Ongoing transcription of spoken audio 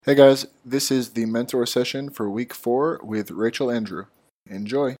Hey guys, this is the mentor session for week 4 with Rachel Andrew.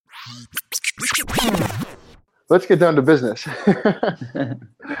 Enjoy. Let's get down to business.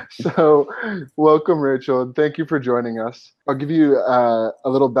 So, welcome Rachel, and thank you for joining us. I'll give you a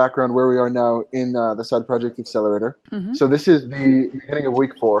little background where we are now in the Side Project Accelerator. Mm-hmm. So this is the beginning of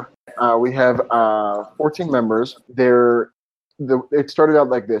week 4. We have 14 members. It started out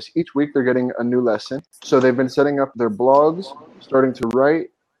like this. Each week they're getting a new lesson. So they've been setting up their blogs, starting to write,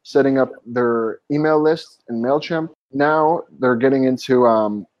 setting up their email list in MailChimp. Now they're getting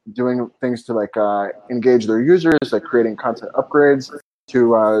into doing things to engage their users, like creating content upgrades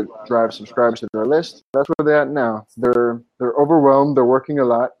to drive subscribers to their list. That's where they're at now. They're overwhelmed. They're working a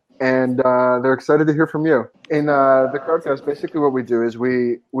lot, and they're excited to hear from you. In the Crowdcast, basically what we do is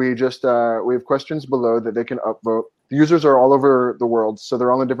we have questions below that they can upvote. The users are all over the world, so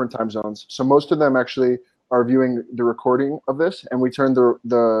they're all in different time zones. So most of them actually are viewing the recording of this, and we turn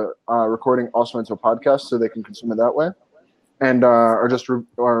the recording also into a podcast so they can consume it that way, and are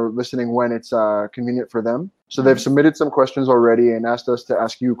listening when it's convenient for them. So they've submitted some questions already and asked us to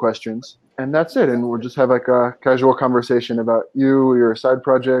ask you questions, and that's it. And we'll just have like a casual conversation about you, your side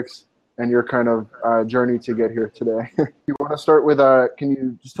projects, and your kind of journey to get here today. You want to start with, can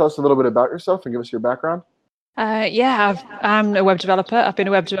you just tell us a little bit about yourself and give us your background? I'm a web developer. I've been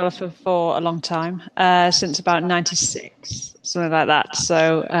a web developer for a long time, since about 96, something like that.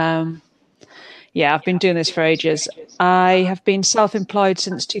 So, I've been doing this for ages. I have been self-employed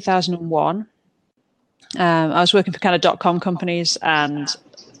since 2001. I was working for kind of .com companies and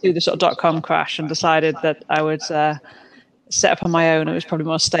through the sort of .com crash and decided that I would set up on my own. It was probably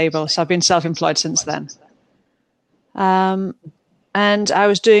more stable. So I've been self-employed since then. And I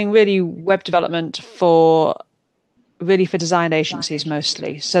was doing really web development for design agencies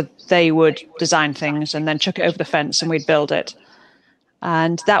mostly. So they would design things and then chuck it over the fence and we'd build it.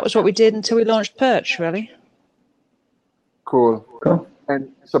 And that was what we did until we launched Perch, really. Cool.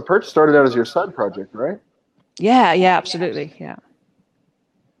 And so Perch started out as your side project, right? Yeah, absolutely. Yeah.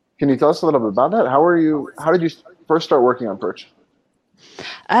 Can you tell us a little bit about that? How did you first start working on Perch?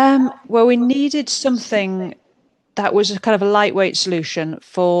 Well, we needed something that was a kind of a lightweight solution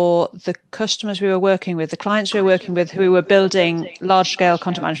for the customers we were working with, the clients we were working with who were building large-scale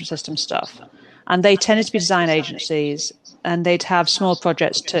content management system stuff. And they tended to be design agencies, and they'd have small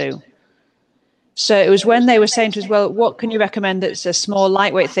projects too. So it was when they were saying to us, well, what can you recommend that's a small,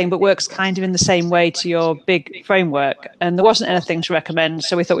 lightweight thing but works kind of in the same way to your big framework? And there wasn't anything to recommend,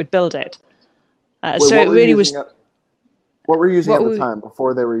 so we thought we'd build it. What were you using at the time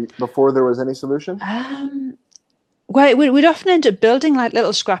before there was any solution? Well, we'd often end up building like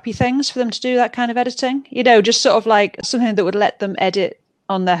little scrappy things for them to do that kind of editing, just sort of like something that would let them edit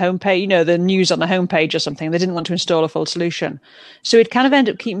on their homepage, the news on the homepage or something. They didn't want to install a full solution. So we'd kind of end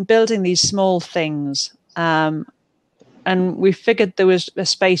up keeping building these small things. And we figured there was a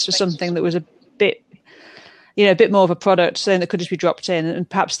space for something that was a bit more of a product, something that could just be dropped in and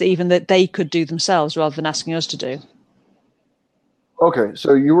perhaps that they could do themselves rather than asking us to do. Okay,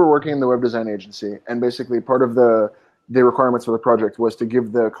 so you were working in the web design agency, and basically part of the requirements for the project was to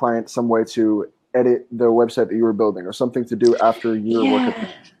give the client some way to edit the website that you were building, or something to do after your work.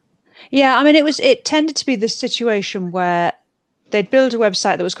 Yeah, I mean, it tended to be the situation where they'd build a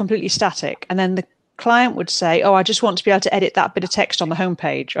website that was completely static, and then the client would say, oh, I just want to be able to edit that bit of text on the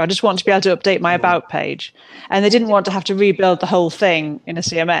homepage, or I just want to be able to update my about page. And they didn't want to have to rebuild the whole thing in a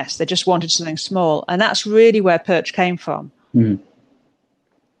CMS. They just wanted something small. And that's really where Perch came from. Mm-hmm.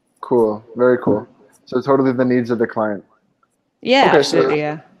 Cool. Very cool. So totally the needs of the client. Yeah, okay,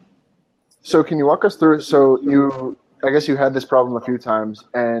 absolutely, So can you walk us through, I guess you had this problem a few times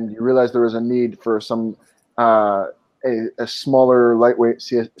and you realized there was a need for some, a smaller, lightweight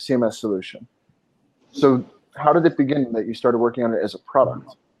CMS solution. So how did it begin that you started working on it as a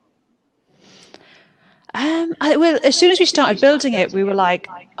product? Well, as soon as we started building it, we were like,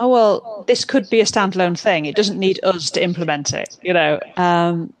 oh, well, this could be a standalone thing. It doesn't need us to implement it,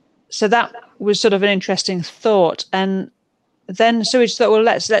 So that was sort of an interesting thought. And then so we just thought, well,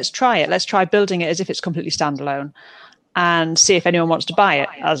 let's try it. Let's try building it as if it's completely standalone and see if anyone wants to buy it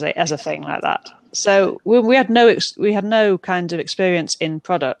as a thing like that. So we had no kind of experience in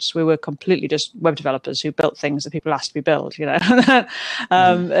products. We were completely just web developers who built things that people asked to be built,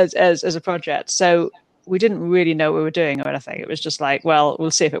 as a project. So we didn't really know what we were doing or anything. It was just like, well,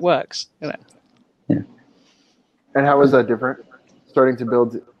 we'll see if it works. Yeah. And how was that different? Starting to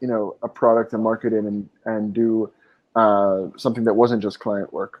build, a product and market it and do something that wasn't just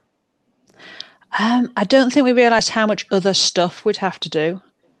client work. I don't think we realized how much other stuff we'd have to do,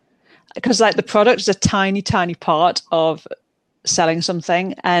 because the product is a tiny, tiny part of selling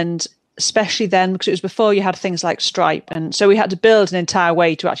something, and especially then because it was before you had things like Stripe, and so we had to build an entire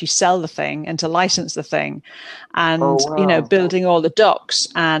way to actually sell the thing and to license the thing, and Oh wow. building all the docs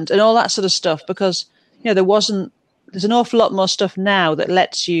and all that sort of stuff, because there's an awful lot more stuff now that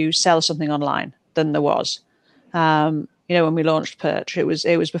lets you sell something online than there was. When we launched Perch, it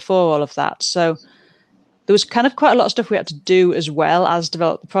was before all of that, so there was kind of quite a lot of stuff we had to do as well as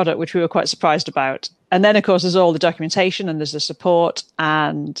develop the product, which we were quite surprised about. And then, of course, there's all the documentation and there's the support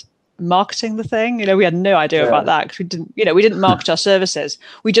and marketing the thing. We had no idea about that because we didn't market our services.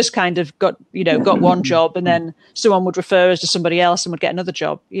 We just kind of got one job, and then someone would refer us to somebody else and would get another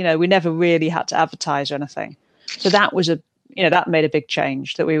job. We never really had to advertise or anything. So that was that made a big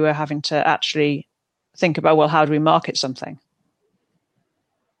change, that we were having to actually think about, well, how do we market something?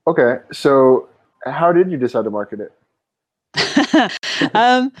 Okay. So how did you decide to market it?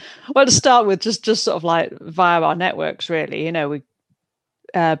 Well, to start with, just sort of like via our networks, really. We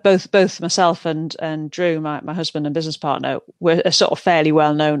both myself and Drew, my husband and business partner, were sort of fairly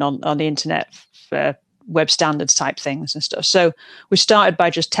well known on the internet for web standards type things and stuff. So we started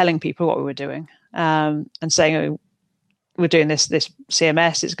by just telling people what we were doing, and saying, we're doing this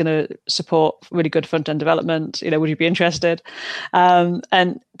CMS. It's going to support really good front end development. Would you be interested?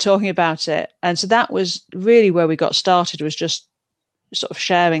 And talking about it. And so that was really where we got started, was just sort of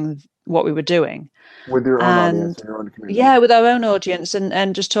sharing what we were doing with your own audience and your own community. Yeah, with our own audience,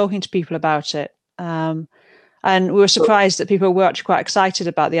 and just talking to people about it. And we were surprised that people were actually quite excited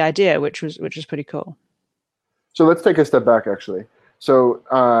about the idea, which was pretty cool. So let's take a step back, actually. So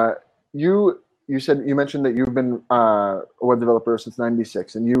you mentioned that you've been a web developer since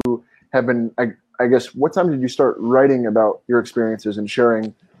 '96, and you have been, I guess, what time did you start writing about your experiences and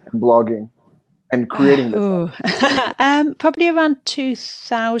sharing and blogging and creating this? Probably around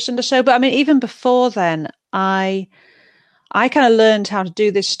 2000 or so. But I mean, even before then, I kind of learned how to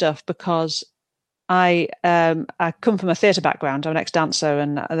do this stuff because I come from a theatre background. I'm an ex-dancer,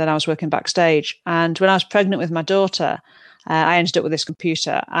 and then I was working backstage. And when I was pregnant with my daughter, I ended up with this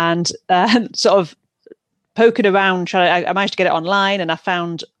computer, and sort of poking around, I managed to get it online, and I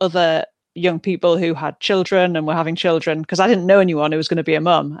found other young people who had children and were having children, because I didn't know anyone who was going to be a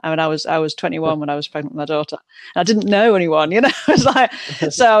mum. I mean, I was 21 when I was pregnant with my daughter, and I didn't know anyone, It was like,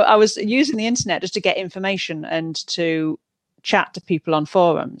 so I was using the internet just to get information and to chat to people on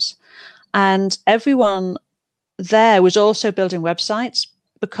forums. And everyone there was also building websites,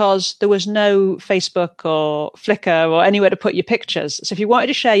 because there was no Facebook or Flickr or anywhere to put your pictures. So if you wanted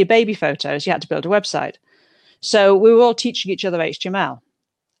to share your baby photos, you had to build a website. So we were all teaching each other HTML.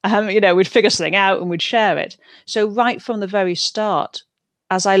 We'd figure something out and we'd share it. So right from the very start,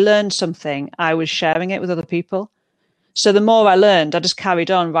 as I learned something, I was sharing it with other people. So the more I learned, I just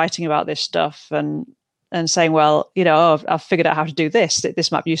carried on writing about this stuff and saying, well, I've figured out how to do this.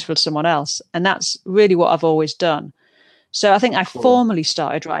 This might be useful to someone else. And that's really what I've always done. So I think I formally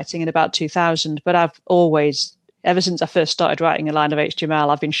started writing in about 2000, but I've always, ever since I first started writing a line of HTML,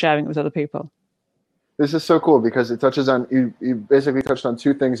 I've been sharing it with other people. This is so cool because it touches on, you basically touched on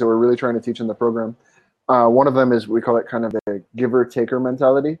two things that we're really trying to teach in the program. One of them is, we call it kind of a giver-taker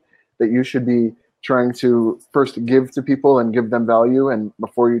mentality, that you should be trying to first give to people and give them value, and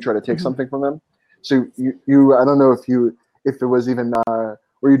before you try to take something from them. So you I don't know if it was even,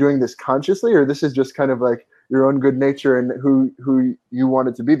 were you doing this consciously, or this is just kind of like your own good nature and who you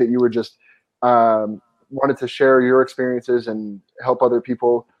wanted to be, that you were just wanted to share your experiences and help other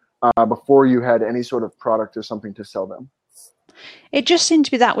people before you had any sort of product or something to sell them? It just seemed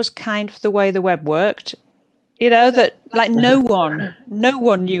to be that was kind of the way the web worked. That like no one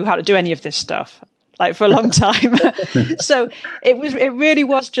knew how to do any of this stuff, like, for a long time. So it really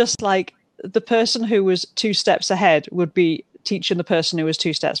was just like the person who was 2 steps ahead would be teaching the person who was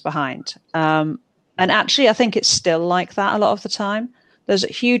 2 steps behind. And actually, I think it's still like that a lot of the time. There's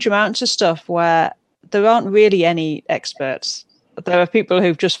huge amounts of stuff where there aren't really any experts. There are people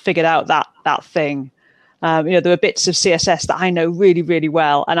who've just figured out that thing. There are bits of CSS that I know really, really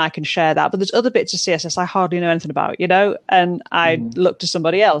well, and I can share that. But there's other bits of CSS I hardly know anything about, and I look to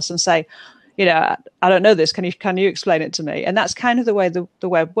somebody else and say, I don't know this. Can you explain it to me? And that's kind of the way the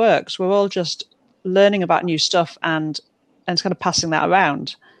web works. We're all just learning about new stuff and kind of passing that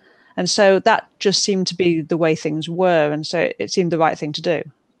around. And so that just seemed to be the way things were. And so it seemed the right thing to do.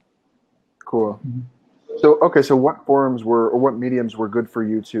 Cool. So what forums or what mediums were good for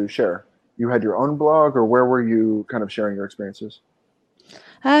you to share? You had your own blog, or where were you kind of sharing your experiences?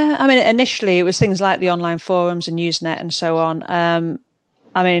 I mean, initially it was things like the online forums and Usenet and so on.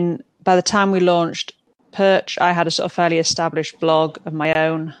 I mean, by the time we launched Perch, I had a sort of fairly established blog of my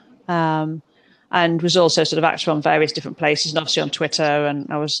own. and was also sort of active on various different places, and obviously on Twitter. And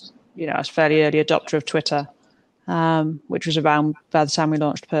I was a fairly early adopter of Twitter, which was around by the time we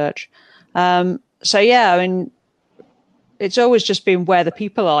launched Perch. So yeah, I mean, it's always just been where the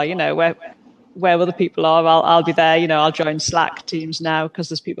people are, where other people are, I'll be there. I'll join Slack teams now because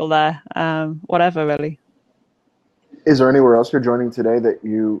there's people there. Whatever, really. Is there anywhere else you're joining today that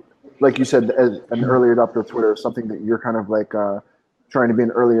you, like you said, as an early adopter of Twitter, something that you're kind of like trying to be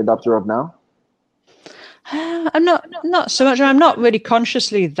an early adopter of now? I'm not so much. I'm not really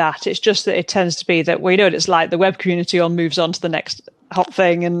consciously that. It's just that it tends to be that we know what it's like. The web community all moves on to the next hot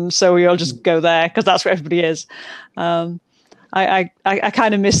thing, and so we all just go there because that's where everybody is. I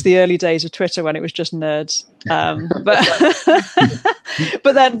kind of miss the early days of Twitter when it was just nerds.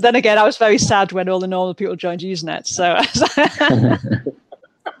 But then again, I was very sad when all the normal people joined Usenet. So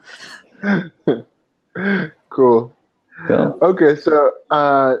cool. Okay, so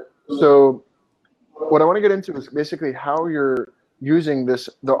what I want to get into is basically how you're using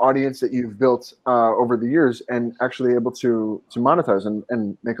the audience that you've built over the years and actually able to monetize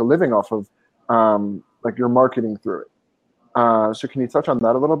and make a living off of like your marketing through it. So can you touch on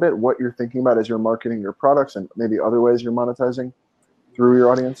that a little bit? What you're thinking about as you're marketing your products and maybe other ways you're monetizing through your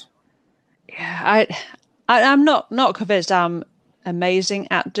audience? Yeah, I'm not convinced I'm amazing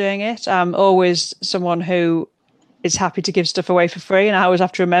at doing it. I'm always someone who is happy to give stuff away for free, and I always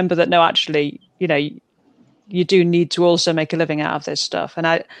have to remember that no, actually, you do need to also make a living out of this stuff. And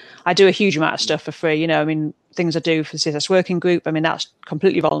I do a huge amount of stuff for free. I mean, things I do for the CSS Working Group, I mean, that's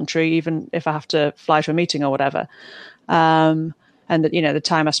completely voluntary, even if I have to fly to a meeting or whatever. And the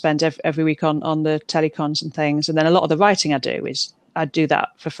time I spend every week on the telecons and things. And then a lot of the writing I do that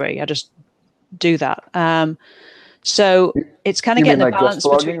for free. I just do that. So it's kind of getting a balance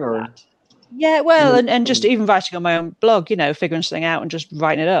between that. Yeah, well, and just even writing on my own blog, figuring something out and just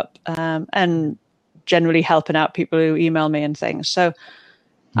writing it up, and generally helping out people who email me and things. So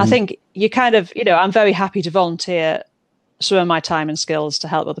I think you kind of, I'm very happy to volunteer some of my time and skills to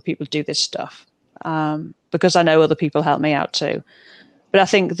help other people do this stuff, because I know other people help me out too. But I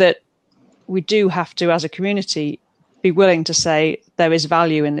think that we do have to, as a community, be willing to say there is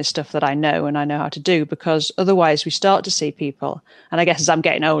value in this stuff that I know and I know how to do, because otherwise we start to see people. And I guess as I'm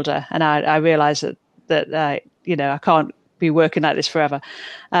getting older and I realize that I can't be working like this forever.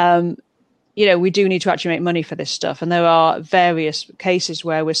 We do need to actually make money for this stuff. And there are various cases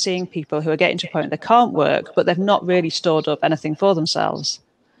where we're seeing people who are getting to a point they can't work, but they've not really stored up anything for themselves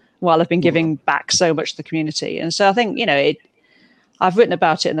while they've been giving back so much to the community. And so I think, I've written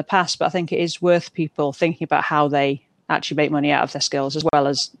about it in the past, but I think it is worth people thinking about how they actually make money out of their skills, as well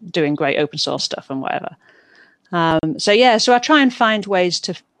as doing great open source stuff and whatever. So I try and find ways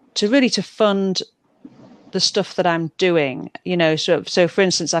to really fund the stuff that I'm doing, so for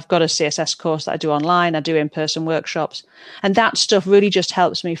instance, I've got a CSS course that I do online, I do in-person workshops, and that stuff really just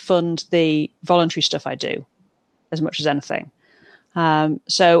helps me fund the voluntary stuff I do as much as anything.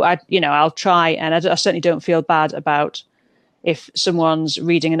 So I'll try, and I certainly don't feel bad about if someone's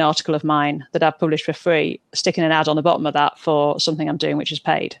reading an article of mine that I've published for free, sticking an ad on the bottom of that for something I'm doing, which is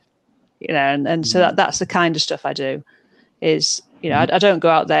paid, and so that's the kind of stuff I do is, I don't go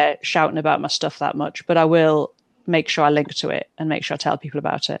out there shouting about my stuff that much, but I will make sure I link to it and make sure I tell people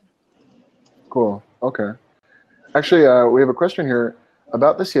about it. Cool. Okay. Actually, we have a question here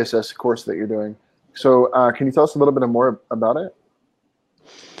about the CSS course that you're doing. So can you tell us a little bit more about it?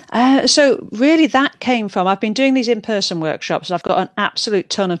 So really that came from, I've been doing these in-person workshops, and I've got an absolute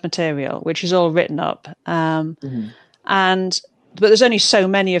ton of material, which is all written up. But there's only so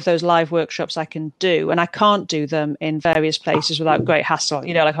many of those live workshops I can do, and I can't do them in various places without great hassle.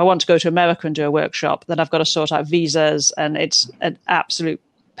 Like I want to go to America and do a workshop, then I've got to sort out visas, and it's an absolute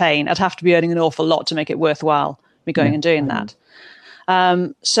pain. I'd have to be earning an awful lot to make it worthwhile me going and doing that.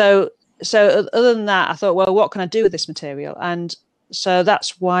 So other than that, I thought, well, what can I do with this material? And so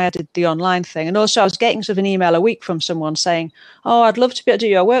that's why I did the online thing. And also I was getting sort of an email a week from someone saying, oh, I'd love to be able to do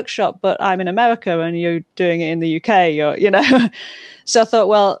your workshop, but I'm in America and you're doing it in the UK, or, So I thought,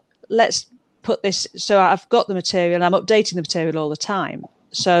 well, let's put this. So I've got the material, and I'm updating the material all the time.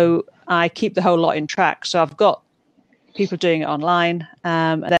 So I keep the whole lot in track. So I've got people doing it online.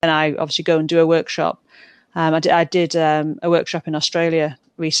 And then I obviously go and do a workshop. I did a workshop in Australia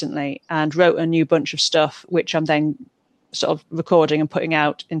recently and wrote a new bunch of stuff, which I'm then sort of recording and putting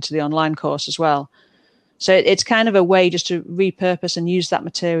out into the online course as well. So it's kind of a way just to repurpose and use that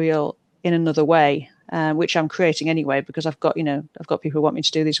material in another way, which I'm creating anyway, because I've got people who want me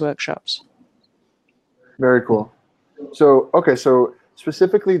to do these workshops. Very cool. So, okay. So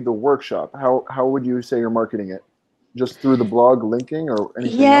specifically the workshop, how would you say you're marketing it? just through the blog linking or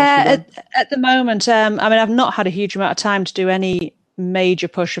anything else? Yeah, at the moment, I mean, I've not had a huge amount of time to do any major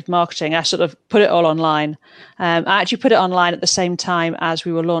push of marketing. I sort of put it all online. I actually put it online at the same time as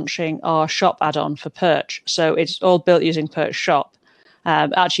we were launching our shop add-on for Perch. So it's all built using Perch Shop.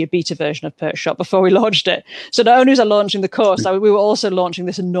 Actually a beta version of Perch Shop before we launched it. So not only was I launching the course, we were also launching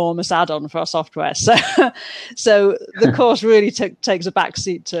this enormous add-on for our software. So the course really takes a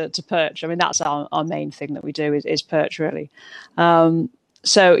backseat to Perch. I mean, that's our main thing that we do is Perch, really.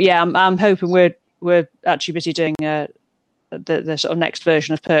 So yeah, I'm hoping we're actually busy doing the sort of next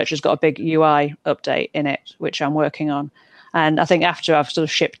version of Perch has got a big UI update in it, which I'm working on. And I think after I've sort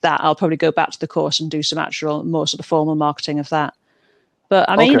of shipped that, I'll probably go back to the course and do some actual more sort of formal marketing of that. But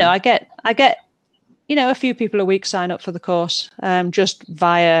I mean, I get, a few people a week sign up for the course, just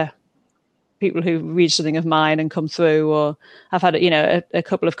via people who read something of mine and come through. Or I've had, a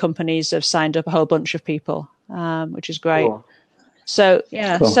couple of companies have signed up a whole bunch of people, which is great. Cool. So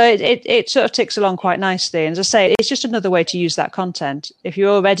yeah, cool. So it sort of ticks along quite nicely. And as I say, it's just another way to use that content. If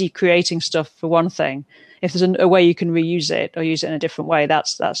you're already creating stuff for one thing, if there's a way you can reuse it or use it in a different way,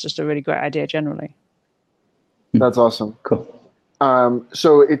 that's just a really great idea generally. That's awesome. Cool.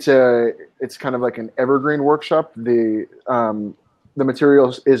 So it's kind of like an evergreen workshop. The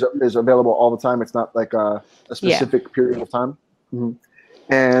materials is available all the time. It's not like a specific period of time. Mm-hmm.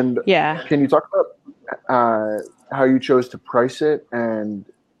 And can you talk about how you chose to price it and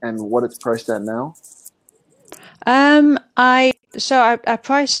what it's priced at now? I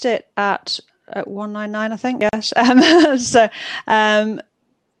priced it at $199, I think. Yes.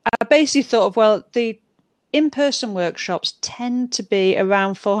 I basically thought of, the in-person workshops tend to be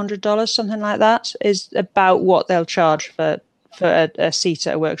around $400, something like that, is about what they'll charge for a seat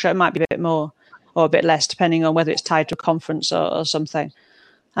at a workshop. It might be a bit more or a bit less, depending on whether it's tied to a conference or something.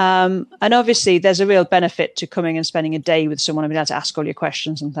 And obviously, there's a real benefit to coming and spending a day with someone and being able to ask all your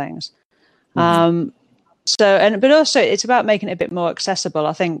questions and things. Mm-hmm. But also, it's about making it a bit more accessible.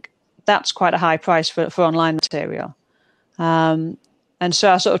 I think that's quite a high price for online material. And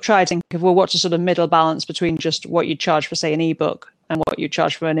so I sort of tried to think of, what's a sort of middle balance between just what you charge for, say, an ebook and what you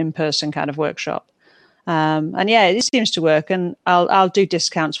charge for an in-person kind of workshop. And yeah, it seems to work. And I'll do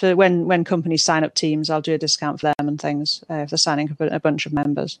discounts for when companies sign up teams. I'll do a discount for them and things if they're signing up a bunch of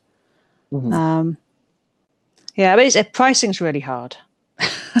members. Mm-hmm. But pricing's really hard.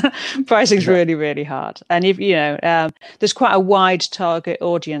 Pricing's really, really hard. And there's quite a wide target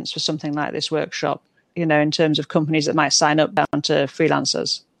audience for something like this workshop. In terms of companies that might sign up down to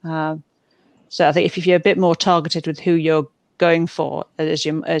freelancers. So I think if you're a bit more targeted with who you're going for as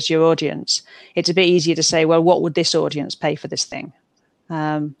your audience, it's a bit easier to say, well, what would this audience pay for this thing?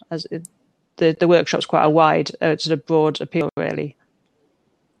 As the workshop's quite a wide, sort of broad appeal, really.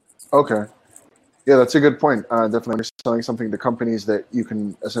 Okay. Yeah, that's a good point. Definitely, you're selling something to companies that you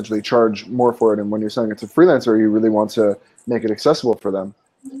can essentially charge more for it, and when you're selling it to freelancer, you really want to make it accessible for them.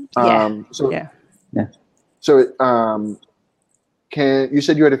 Yeah. So, you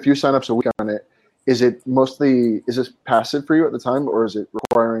said you had a few signups a week on it. Is this passive for you at the time, or is it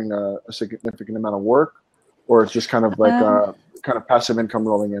requiring a significant amount of work, or it's just kind of like kind of passive income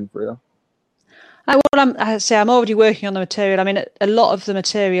rolling in for you? I'm already working on the material. I mean, a lot of the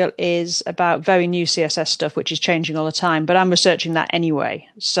material is about very new CSS stuff, which is changing all the time, but I'm researching that anyway.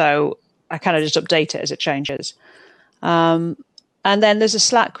 So I kind of just update it as it changes. And then there's a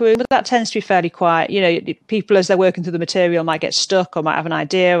Slack room, but that tends to be fairly quiet. People, as they're working through the material, might get stuck or might have an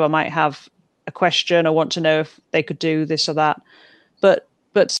idea or might have a question or want to know if they could do this or that. But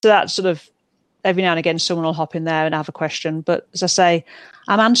so that sort of, every now and again, someone will hop in there and have a question. But as I say,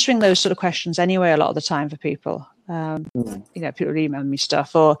 I'm answering those sort of questions anyway a lot of the time for people. People email me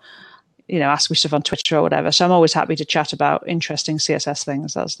stuff or, ask me stuff on Twitter or whatever. So I'm always happy to chat about interesting CSS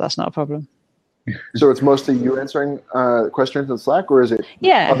things. That's not a problem. So it's mostly you answering questions in Slack, or is it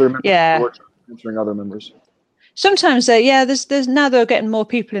other members answering other members? Sometimes, there's now they're getting more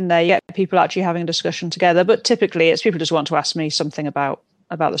people in there. You get people actually having a discussion together, but typically it's people just want to ask me something about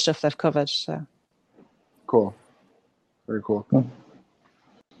the stuff they've covered. So cool, very cool.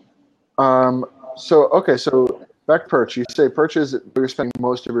 So back Perch. You say Perch is you're spending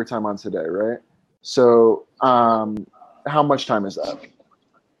most of your time on today, right? So how much time is that?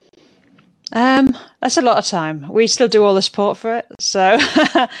 That's a lot of time. We still do all the support for it. So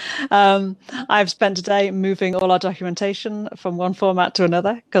I've spent today moving all our documentation from one format to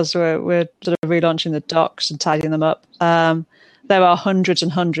another because we're sort of relaunching the docs and tidying them up. There are hundreds and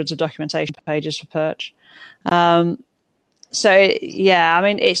hundreds of documentation pages for Perch. It's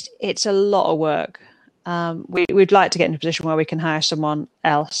a lot of work. We'd like to get in a position where we can hire someone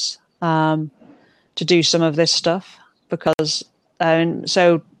else to do some of this stuff. because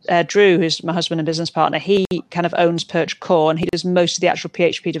Drew, who's my husband and business partner, he kind of owns Perch Core, and he does most of the actual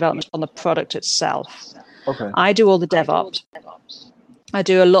PHP development on the product itself. Okay. I do all the DevOps. I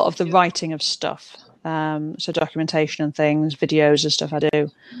do a lot of the writing of stuff, so documentation and things, videos and stuff I do.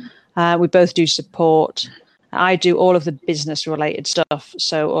 We both do support. I do all of the business-related stuff,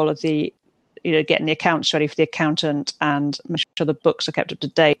 so all of the, getting the accounts ready for the accountant and make sure the books are kept up to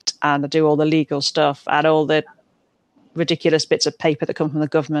date, and I do all the legal stuff and all the ridiculous bits of paper that come from the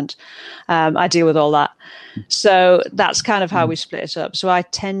government. I deal with all that. So that's kind of how we split it up. So I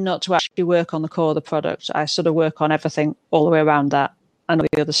tend not to actually work on the core of the product. I sort of work on everything all the way around that and all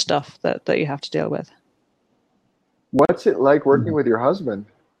the other stuff that you have to deal with. What's it like working with your husband?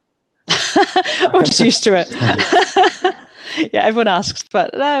 I'm just used to it. Yeah, everyone asks,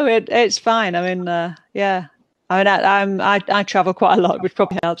 but no, it's fine. I mean, yeah. I mean, I travel quite a lot, which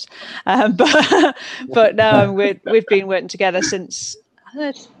probably helps. But no, we've been working together since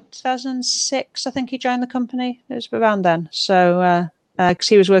 2006. I think he joined the company. It was around then. So, because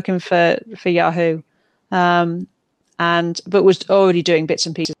he was working for Yahoo, but was already doing bits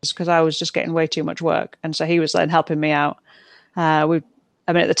and pieces because I was just getting way too much work, and so he was then helping me out.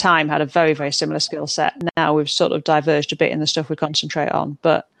 At the time, had a very, very similar skill set. Now we've sort of diverged a bit in the stuff we concentrate on,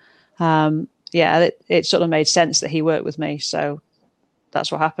 but. Yeah, it sort of made sense that he worked with me, so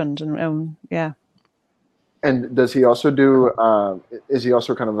that's what happened, and yeah. And does he also do? Is he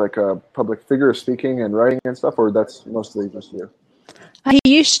also kind of like a public figure, speaking and writing and stuff, or that's mostly just you? He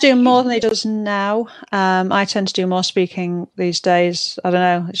used to do more than he does now. I tend to do more speaking these days. I don't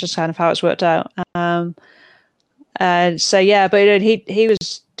know; it's just kind of how it's worked out. So yeah, but he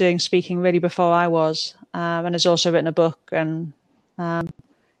was doing speaking really before I was, and has also written a book and.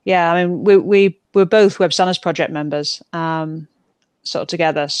 Yeah, I mean, we're both Web Standards Project members, sort of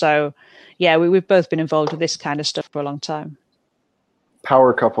together. So, yeah, we've both been involved with this kind of stuff for a long time.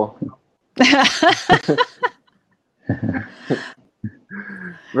 Power couple.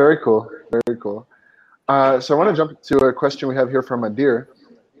 Very cool. Very cool. So I want to jump to a question we have here from Adir.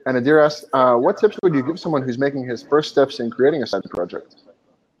 And Adir asks, what tips would you give someone who's making his first steps in creating a side project?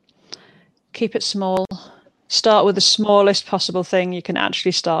 Keep it small. Start with the smallest possible thing you can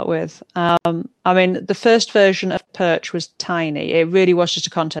actually start with. I mean, the first version of Perch was tiny. It really was just a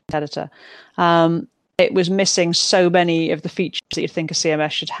content editor. It was missing so many of the features that you'd think a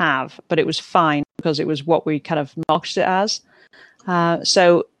CMS should have, but it was fine because it was what we kind of marketed it as.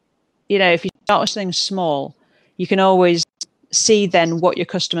 So, if you start with something small, you can always see then what your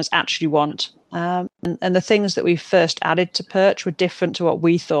customers actually want. And the things that we first added to Perch were different to what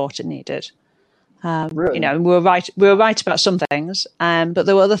we thought it needed. Really? We were right about some things, but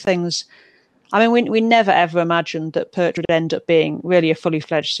there were other things. I mean, we never ever imagined that Perch would end up being really a fully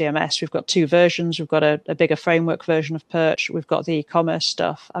fledged CMS. We've got two versions. We've got a bigger framework version of Perch. We've got the e-commerce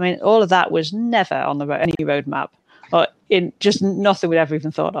stuff. I mean, all of that was never on any roadmap, or in just nothing we'd ever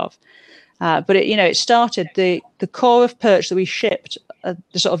even thought of. But it started the core of Perch that we shipped,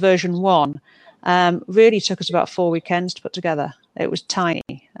 the sort of version 1, really took us about 4 weekends to put together. It was tiny.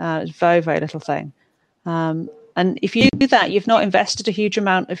 It was a very, very little thing. And if you do that, you've not invested a huge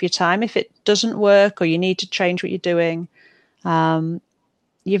amount of your time. If it doesn't work or you need to change what you're doing,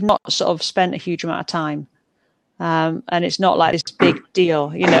 you've not sort of spent a huge amount of time. And it's not like this big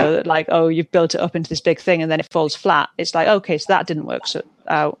deal, like, oh, you've built it up into this big thing and then it falls flat. It's like, okay, so that didn't work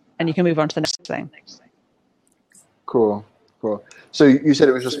out, and you can move on to the next thing. Cool. So you said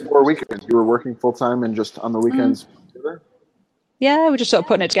it was just 4 weekends. You were working full time and just on the weekends together? Yeah, we're just sort of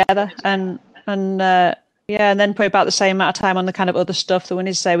putting it together, and then probably about the same amount of time on the kind of other stuff that we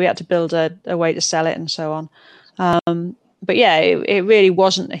need to say we had to build a way to sell it and so on. But yeah, it really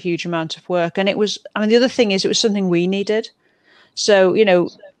wasn't a huge amount of work, and it was. I mean, the other thing is it was something we needed. So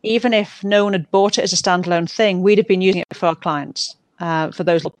even if no one had bought it as a standalone thing, we'd have been using it for our clients for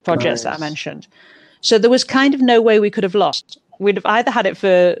those little projects that I mentioned. So there was kind of no way we could have lost. We'd have either had it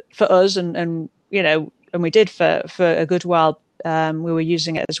for us, and we did for a good while. We were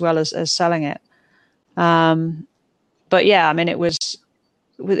using it as well as selling it. But yeah, I mean, it was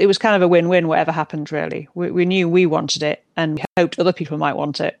kind of a win-win, whatever happened, really. We knew we wanted it and we hoped other people might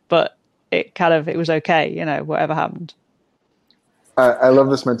want it, but it was okay, whatever happened. I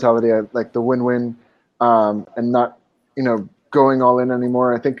love this mentality. I like the win-win, and not, going all in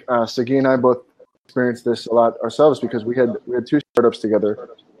anymore. I think Sagi and I both experienced this a lot ourselves because we had 2 startups together.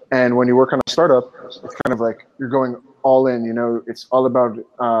 And when you work on a startup, it's kind of like you're going all in, it's all about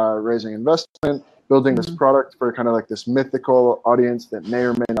raising investment, building this product for kind of like this mythical audience that may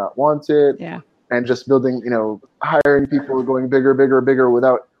or may not want it. Yeah. And just building, hiring people, going bigger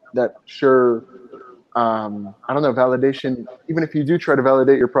without that sure I don't know, validation, even if you do try to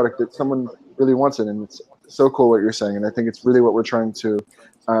validate your product, that someone really wants it. And it's so cool what you're saying. And I think it's really what we're trying to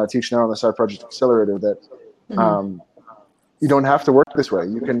teach now on the Side Project Accelerator, that you don't have to work this way.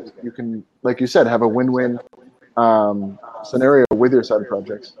 You can, like you said, have a win-win scenario with your side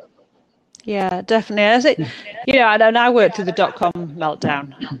projects. Yeah, definitely. As it, I worked through the dot-com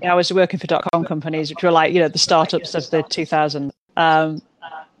meltdown. I was working for dot-com companies, which were like, the startups of the 2000s.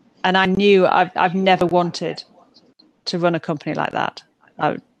 And I knew I've never wanted to run a company like that.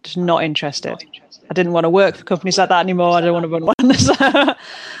 I was just not interested. I didn't want to work for companies like that anymore. I don't want to run one. So,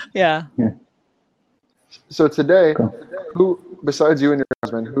 yeah. So today, who besides you and your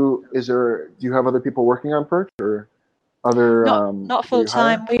husband, do you have other people working on Perch, or other? Not full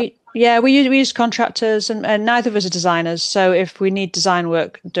time. We use contractors, and neither of us are designers. So if we need design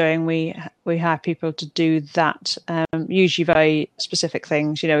work doing, we hire people to do that. Usually very specific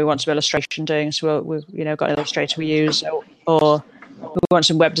things. We want some illustration doing, so we've got an illustrator we use, or we want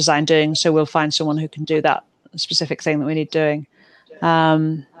some web design doing, so we'll find someone who can do that specific thing that we need doing,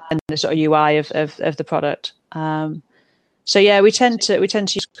 and the sort of UI of the product. So yeah, we tend to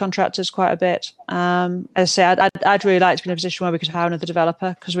use contractors quite a bit. As I say, I'd really like to be in a position where we could hire another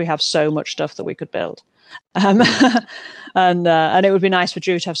developer, because we have so much stuff that we could build, and it would be nice for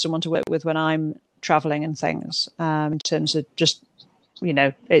Drew to have someone to work with when I'm traveling and things. In terms of just,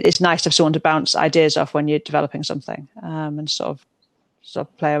 it's nice to have someone to bounce ideas off when you're developing something, and sort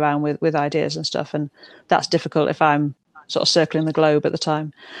of play around with ideas and stuff. And that's difficult if I'm sort of circling the globe at the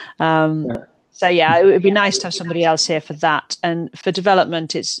time. So yeah, it would be nice to have somebody else here for that. And for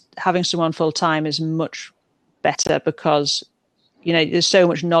development, it's having someone full time is much better, because there's so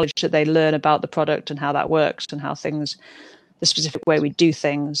much knowledge that they learn about the product and how that works and how things, the specific way we do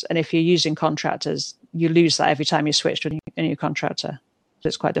things. And if you're using contractors, you lose that every time you switch to a new contractor. So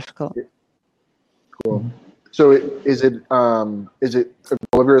it's quite difficult. Cool. So is it a goal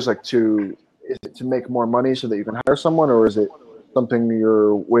of yours, is it to make more money so that you can hire someone, or is it something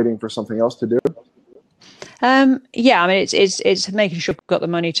you're waiting for something else to do? Yeah, I mean, it's making sure we've got the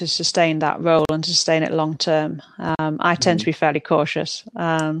money to sustain that role and to sustain it long term. I tend to be fairly cautious,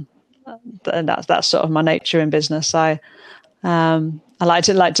 and that's sort of my nature in business. I like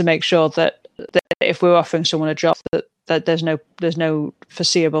to make sure that if we're offering someone a job, that there's no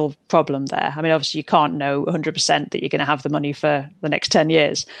foreseeable problem there. I mean, obviously you can't know 100% that you're going to have the money for the next 10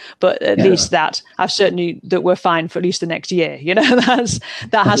 years, but at least that we're fine for at least the next year.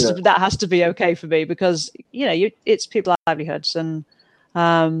 That has to be okay for me, because it's people's livelihoods, and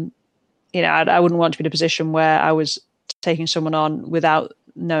I wouldn't want to be in a position where I was taking someone on without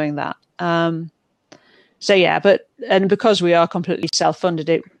knowing that. So yeah, and because we are completely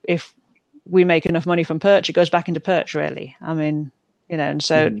self-funded, if we make enough money from Perch, it goes back into Perch, really. I mean, and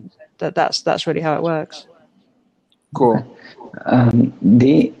so that's really how it works. Cool.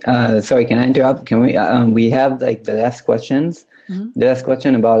 Sorry, can I interrupt? Can we have the last questions? Mm-hmm. The last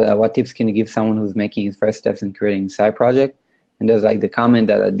question about what tips can you give someone who's making his first steps in creating a side project? And there's the comment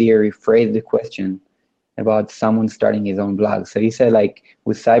that Adir rephrased the question about someone starting his own blog. So he said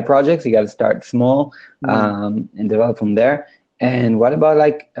with side projects, you got to start small, and develop from there. And what about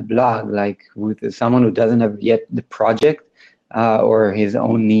a blog, with someone who doesn't have yet the project or his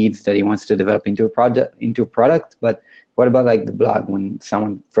own needs that he wants to develop into a product? But what about the blog when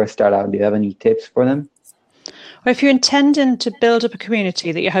someone first starts out? Do you have any tips for them? Well, if you're intending to build up a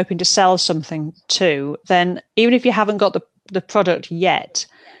community that you're hoping to sell something to, then even if you haven't got the product yet,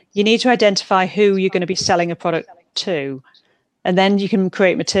 you need to identify who you're going to be selling a product to, and then you can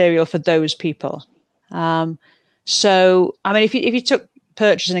create material for those people. So, I mean, if you took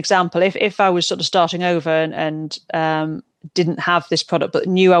Perch as an example, if I was sort of starting over and didn't have this product but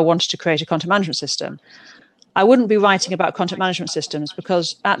knew I wanted to create a content management system, I wouldn't be writing about content management systems,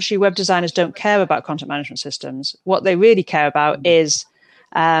 because actually web designers don't care about content management systems. What they really care about is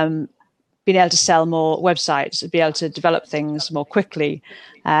being able to sell more websites, be able to develop things more quickly.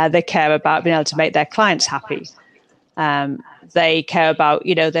 They care about being able to make their clients happy. They care about,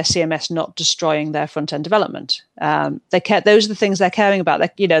 their CMS not destroying their front-end development. Those are the things they're caring about.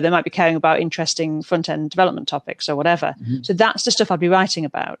 They might be caring about interesting front-end development topics or whatever. Mm-hmm. So that's the stuff I'd be writing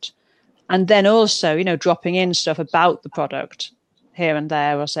about. And then also, dropping in stuff about the product here and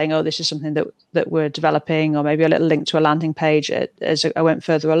there, or saying, oh, this is something that we're developing, or maybe a little link to a landing page as I went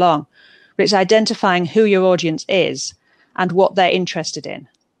further along. But it's identifying who your audience is and what they're interested in.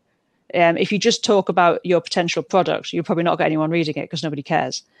 If you just talk about your potential product, you'll probably not get anyone reading it because nobody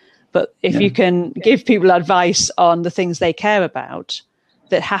cares. But if you can give people advice on the things they care about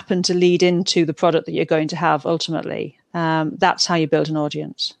that happen to lead into the product that you're going to have ultimately, that's how you build an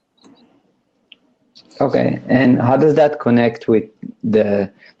audience. Okay, and how does that connect with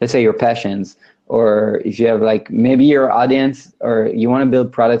let's say your passions, or if you have like maybe your audience, or you want to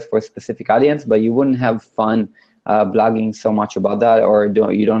build products for a specific audience, but you wouldn't have fun blogging so much about that, or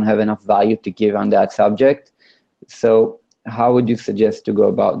you don't have enough value to give on that subject. So how would you suggest to go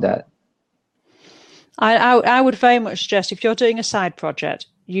about that? I would very much suggest, if you're doing a side project,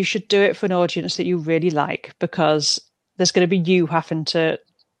 you should do it for an audience that you really like, because there's going to be you having to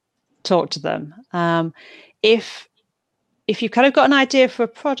talk to them. If you've kind of got an idea for a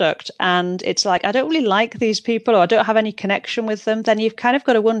product and it's like, I don't really like these people, or I don't have any connection with them, then you've kind of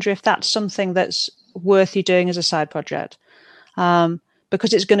got to wonder if that's something that's worth you doing as a side project,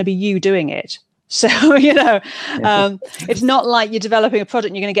 because it's going to be you doing it. So, it's not like you're developing a product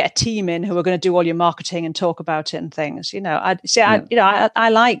and you're going to get a team in who are going to do all your marketing and talk about it and things. I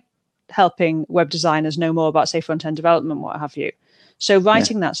like helping web designers know more about, say, front-end development, what have you. So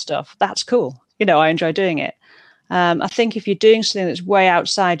writing that stuff, that's cool. I enjoy doing it. I think if you're doing something that's way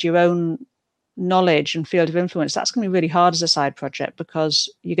outside your own knowledge and field of influence, that's going to be really hard as a side project, because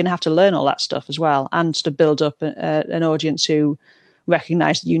you're going to have to learn all that stuff as well, and to build up an audience who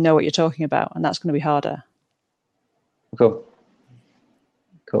recognize that you know what you're talking about, and that's going to be harder. Cool.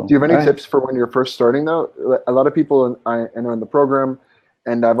 Do you have any tips for when you're first starting, though? A lot of people I know in the program,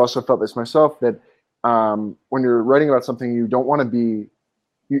 and I've also felt this myself, that when you're writing about something, you don't want to be,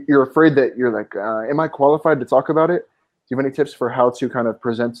 you're afraid that you're like, am I qualified to talk about it? Do you have any tips for how to kind of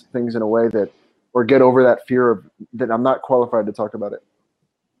present things in a way that, or get over that fear of that I'm not qualified to talk about it?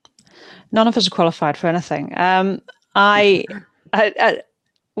 None of us are qualified for anything. When I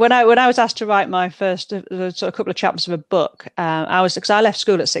was asked to write my first sort of couple of chapters of a book, because I left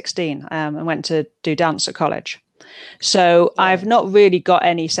school at 16 and went to do dance at college. So I've not really got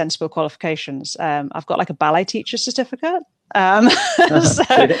any sensible qualifications. I've got like a ballet teacher certificate. So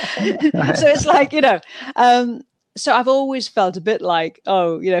it's like, so I've always felt a bit like,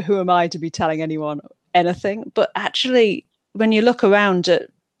 who am I to be telling anyone anything? But actually, when you look around at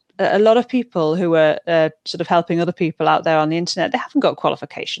a lot of people who are sort of helping other people out there on the internet, they haven't got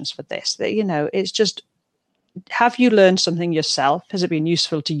qualifications for this. It's just, have you learned something yourself? Has it been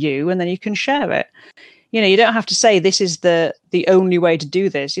useful to you? And then you can share it. You don't have to say this is the only way to do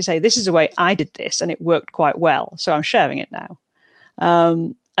this. You say, this is the way I did this and it worked quite well, so I'm sharing it now.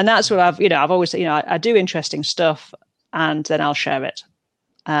 And that's what I've always said, I do interesting stuff and then I'll share it.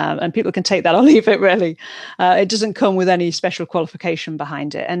 And people can take that or leave it, really. It doesn't come with any special qualification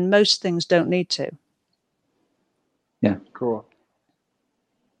behind it. And most things don't need to. Yeah. Cool.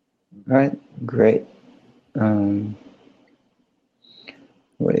 All right. Great.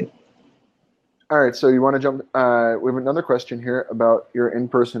 Wait. All right. So you want to jump? We have another question here about your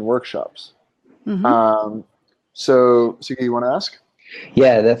in-person workshops. Mm-hmm. So Sigi, you want to ask?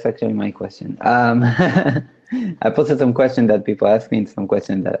 Yeah, that's actually my question. I posted some questions that people ask me and some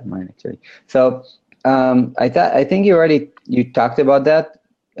questions that are mine, actually. So I think you talked about that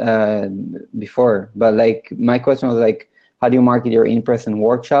before, but like my question was like, how do you market your in-person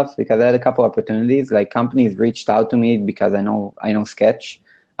workshops? Because I had a couple opportunities, like companies reached out to me because I know Sketch,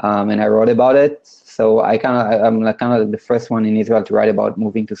 and I wrote about it. So I'm like kind of the first one in Israel to write about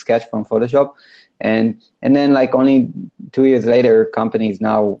moving to Sketch from Photoshop. And then like only 2 years later, companies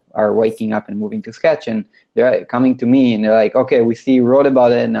now are waking up and moving to Sketch, and they're coming to me and they're like, okay, we see you wrote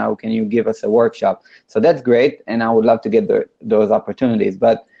about it, now can you give us a workshop? So that's great, and I would love to get those opportunities.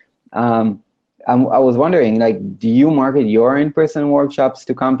 But I was wondering, like, do you market your in-person workshops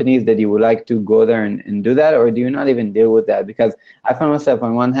to companies that you would like to go there and do that, or do you not even deal with that? Because I find myself,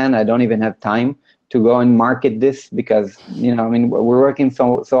 on one hand, I don't even have time to go and market this because, we're working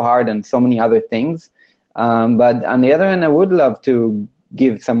so hard on so many other things. But on the other hand, I would love to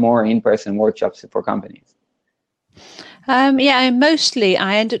give some more in-person workshops for companies. Mostly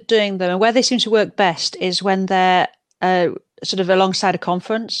I end up doing them, and where they seem to work best is when they're sort of alongside a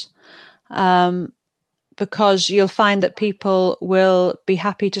conference, because you'll find that people will be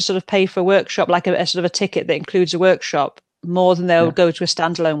happy to sort of pay for a workshop, like a sort of a ticket that includes a workshop, more than they'll go to a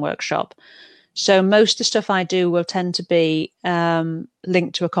standalone workshop. So most of the stuff I do will tend to be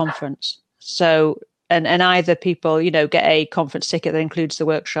linked to a conference. So, and either people, get a conference ticket that includes the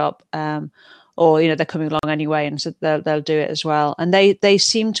workshop, or, they're coming along anyway, and so they'll do it as well. And they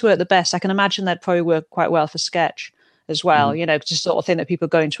seem to work the best. I can imagine they'd probably work quite well for Sketch as well, just sort of thing that people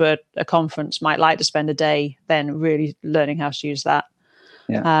going to a conference might like to spend a day then really learning how to use that.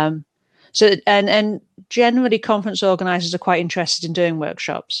 Yeah. So, and generally conference organizers are quite interested in doing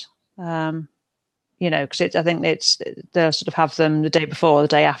workshops. Because I think they'll sort of have them the day before or the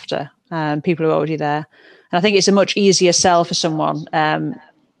day after. People are already there. And I think it's a much easier sell for someone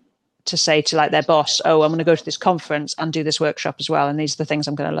to say to like their boss, oh, I'm going to go to this conference and do this workshop as well, and these are the things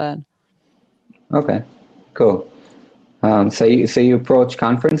I'm going to learn. Okay, cool. So you approach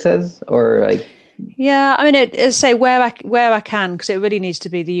conferences or like? Yeah, I mean, it say where I can, because it really needs to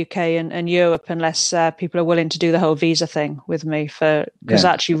be the UK and Europe, unless people are willing to do the whole visa thing with me because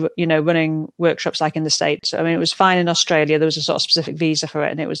actually, running workshops like in the States, I mean, it was fine in Australia. There was a sort of specific visa for it,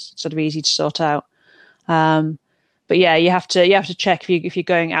 and it was sort of easy to sort out. But yeah, you have to check if you're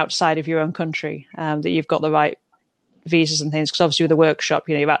going outside of your own country that you've got the right visas and things, because obviously with a workshop,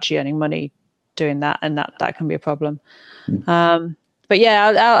 you're actually earning money doing that, and that can be a problem. But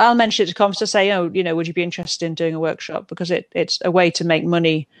yeah, I'll mention it to conferences to say, would you be interested in doing a workshop? Because it's a way to make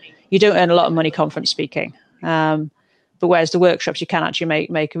money. You don't earn a lot of money conference speaking, but whereas the workshops, you can actually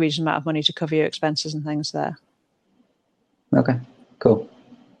make a reasonable amount of money to cover your expenses and things there. Okay, cool.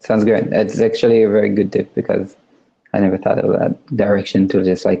 Sounds good. It's actually a very good tip, because I never thought of that direction, to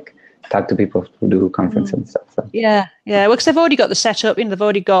just like talk to people who do conferences and stuff. So. Yeah. Well, because they've already got the setup. They've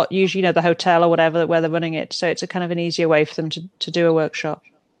already got usually the hotel or whatever where they're running it. So it's a kind of an easier way for them to do a workshop.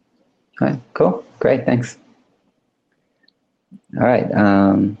 All right, cool, great, thanks. All right,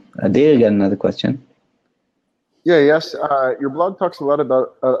 Adil, you got another question? Yeah. Yes. Your blog talks a lot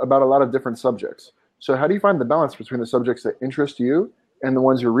about a lot of different subjects. So how do you find the balance between the subjects that interest you and the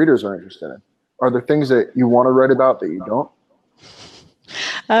ones your readers are interested in? Are there things that you want to write about that you don't?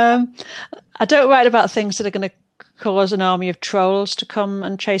 I don't write about things that are going to cause an army of trolls to come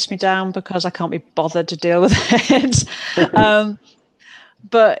and chase me down, because I can't be bothered to deal with it.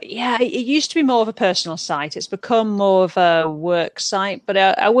 But yeah, it used to be more of a personal site. It's become more of a work site, but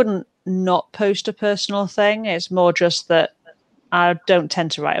I wouldn't not post a personal thing. It's more just that I don't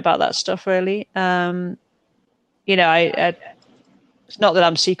tend to write about that stuff really. It's not that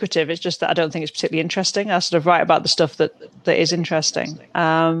I'm secretive. It's just that I don't think it's particularly interesting. I sort of write about the stuff that is interesting,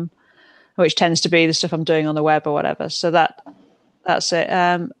 which tends to be the stuff I'm doing on the web or whatever. So that's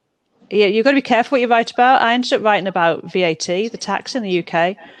it. You've got to be careful what you write about. I ended up writing about VAT, the tax in the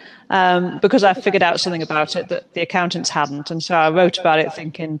UK, because I figured out something about it that the accountants hadn't. And so I wrote about it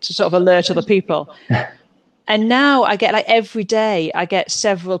thinking to sort of alert other people. And now I get every day, I get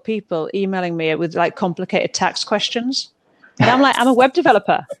several people emailing me with complicated tax questions. And I'm I'm a web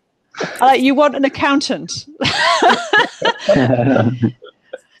developer. You want an accountant?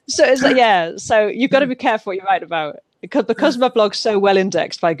 So it's so you've got to be careful what you write about, because my blog's so well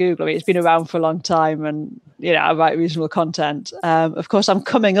indexed by Google. I mean, it's been around for a long time, and I write reasonable content. Of course, I'm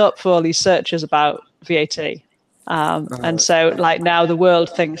coming up for all these searches about VAT, and so now the world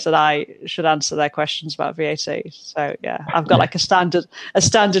thinks that I should answer their questions about VAT. So yeah, I've got a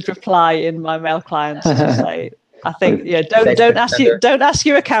standard reply in my mail clients to say, I think don't ask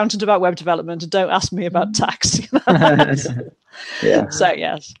your accountant about web development, and don't ask me about tax. Yeah. So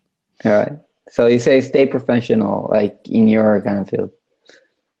yes. All right. So you say stay professional, in your kind of field.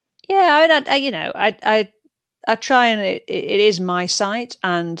 Yeah, I try, and it is my site,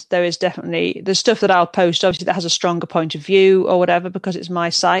 and there is definitely the stuff that I'll post, obviously, that has a stronger point of view or whatever, because it's my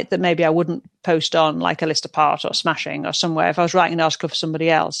site, that maybe I wouldn't post on a List Apart or Smashing or somewhere if I was writing an article for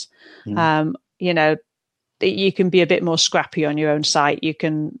somebody else. You can be a bit more scrappy on your own site. You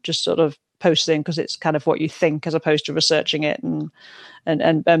can just sort of post things because it's kind of what you think, as opposed to researching it and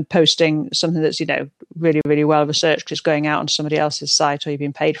posting something that's really, really well researched because it's going out on somebody else's site or you've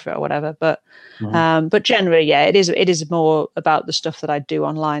been paid for it or whatever. But but generally, yeah, it is more about the stuff that I do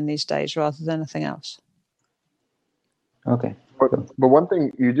online these days rather than anything else. Okay. But one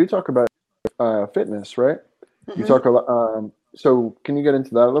thing you do talk about fitness, right? Mm-hmm. You talk a lot. So can you get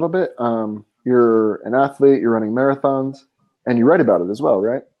into that a little bit? You're an athlete, you're running marathons, and you write about it as well,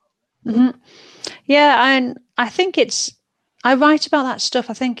 right? Mm-hmm. Yeah, and I think I write about that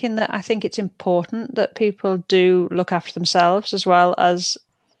stuff. I think it's important that people do look after themselves as well as,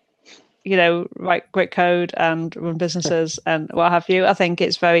 write great code and run businesses and what have you. I think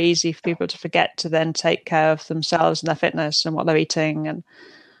it's very easy for people to forget to then take care of themselves and their fitness and what they're eating and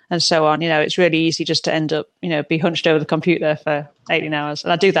so on. It's really easy just to end up, be hunched over the computer for 18 hours.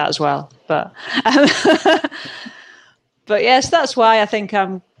 And I do that as well. But, but yes, that's why I think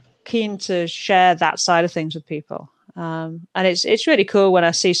I'm keen to share that side of things with people. And it's really cool when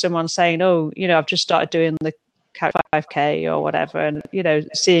I see someone saying, oh, I've just started doing the Couch 5K or whatever. And,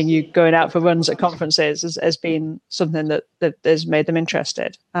 seeing you going out for runs at conferences has been something that has made them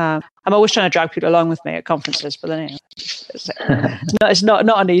interested. I'm always trying to drag people along with me at conferences, but then it's not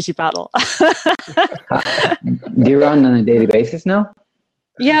an easy battle. Do you run on a daily basis now?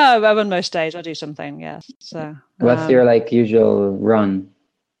 Yeah, I run most days. I do something, yes. So what's your usual run?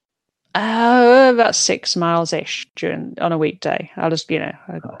 About 6 miles ish on a weekday. I'll just, I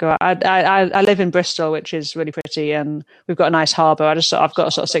go out. I live in Bristol, which is really pretty, and we've got a nice harbour. I've got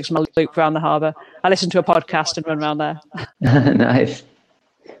a sort of 6 mile loop around the harbour. I listen to a podcast and run around there. Nice.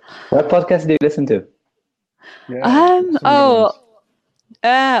 What podcast do you listen to?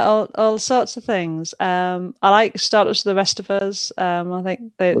 All sorts of things. I like Startups for the Rest of Us. I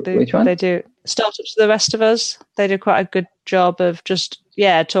think Which one? they do Startups for the Rest of Us. They do quite a good job of just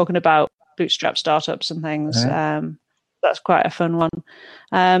talking about bootstrap startups and things. Right. That's quite a fun one.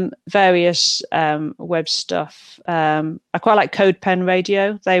 Various web stuff. I quite like CodePen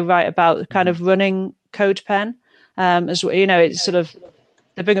Radio. They write about kind of running CodePen. As well, it's sort of,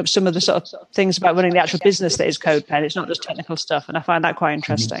 they bring up some of the sort of things about running the actual business that is CodePen. It's not just technical stuff, and I find that quite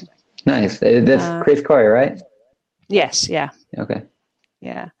interesting. Nice. That's Chris Corey, right? Yes. Yeah. Okay.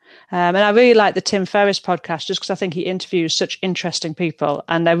 Yeah. And I really like the Tim Ferriss podcast just because I think he interviews such interesting people,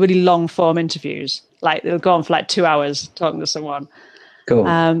 and they're really long form interviews. Like they'll go on for like 2 hours talking to someone. Cool.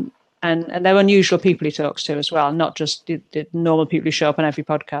 And they're unusual people he talks to as well, not just the normal people who show up on every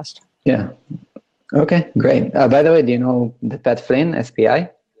podcast. Yeah. Okay, great. By the way, do you know the Pat Flynn, SPI?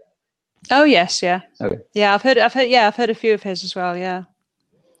 Oh yes, yeah. Okay. Yeah, I've heard a few of his as well. Yeah.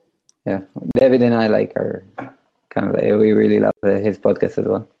 Yeah, David and I are kind of we really love his podcast as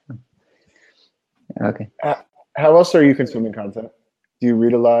well. Okay. How else are you consuming content? Do you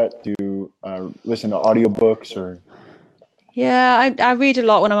read a lot? Do you listen to audiobooks or? Yeah, I read a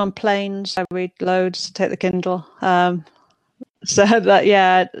lot when I'm on planes. I read loads. Take the Kindle. So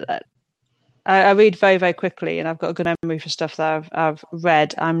that I read very, very quickly, and I've got a good memory for stuff that I've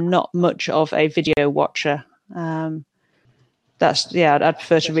read. I'm not much of a video watcher. I'd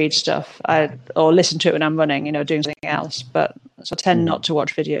prefer to read stuff or listen to it when I'm running, doing something else. But so I tend not to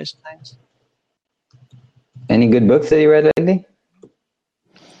watch videos and things. Any good books that you read lately?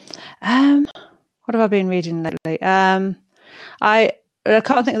 What have I been reading lately? I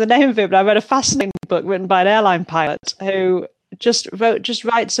can't think of the name of it, but I read a fascinating book written by an airline pilot who just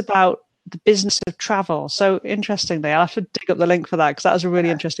writes about the business of travel. So interestingly, I'll have to dig up the link for that because that was a really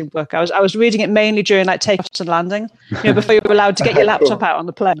interesting book. I was reading it mainly during like takeoffs and landings, before you were allowed to get your laptop out on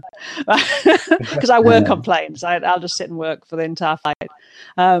the plane. Because I work on planes, I'll just sit and work for the entire flight.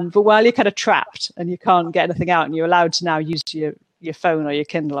 But while you're kind of trapped and you can't get anything out, and you're allowed to now use your phone or your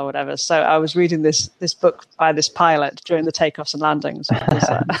Kindle or whatever. So I was reading this book by this pilot during the takeoffs and landings.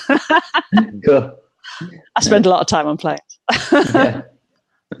 Cool. I spend a lot of time on planes. Yeah.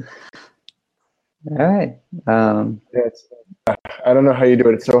 All right. I don't know how you do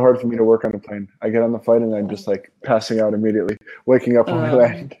it. It's so hard for me to work on a plane. I get on the flight and I'm just like passing out immediately, waking up when I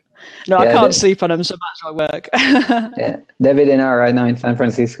land. No, I can't sleep on them, so much I work. Yeah, David and I right now in San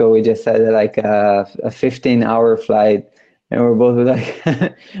Francisco, we just had like a 15-hour flight, and we're both like,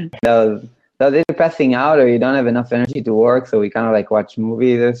 no, either passing out or you don't have enough energy to work, so we kind of like watch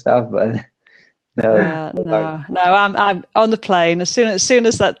movies or stuff, but. No, I'm on the plane. As soon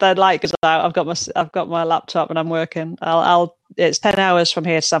as that light goes out, I've got my laptop and I'm working. It's 10 hours from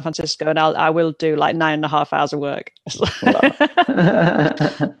here to San Francisco, and I will do like 9.5 hours of work.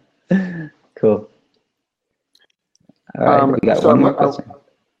 Cool. All right, we got one more question.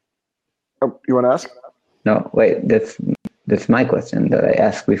 You want to ask? No, wait. That's my question that I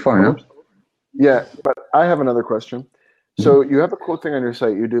asked before, no? Yeah, but I have another question. So you have a cool thing on your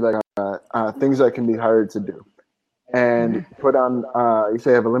site. You do like things that can be hired to do, and put on. You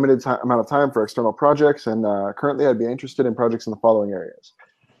say I have a limited amount of time for external projects, and currently I'd be interested in projects in the following areas.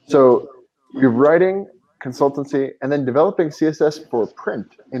 So you're writing, consultancy, and then developing CSS for print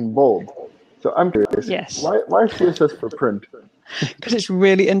in bold. So I'm curious. Yes. Why CSS for print? Because it's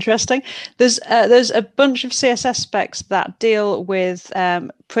really interesting. There's a bunch of CSS specs that deal with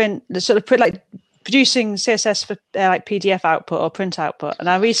print, like producing CSS for like PDF output or print output. And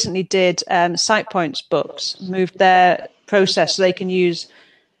I recently did SitePoint's books, moved their process so they can use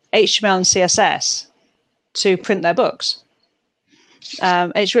HTML and CSS to print their books.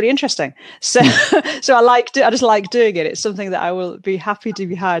 It's really interesting. So I just like doing it. It's something that I will be happy to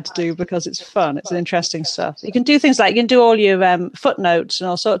be hired to do because it's fun. It's interesting stuff. You can do things like you can do all your footnotes and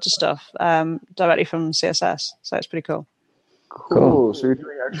all sorts of stuff directly from CSS. So it's pretty cool. Cool. So you're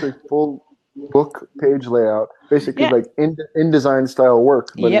doing actually full book page layout, basically like InDesign style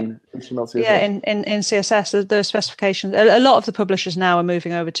work, but in HTML, CSS. Yeah, in CSS, the specifications. A lot of the publishers now are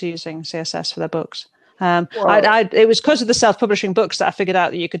moving over to using CSS for their books. It was because of the self-publishing books that I figured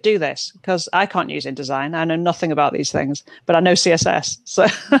out that you could do this, because I can't use InDesign. I know nothing about these things, but I know CSS. So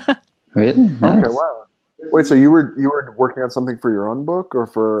really? Nice. Okay, wow. Wait, so you were working on something for your own book,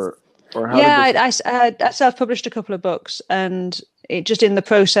 or how? Yeah, I self-published a couple of books, and just in the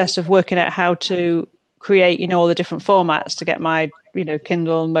process of working out how to create, all the different formats to get my,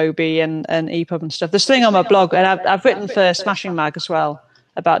 Kindle, Mobi, and EPUB and stuff. There's a thing on my blog, and I've written for Smashing Mag as well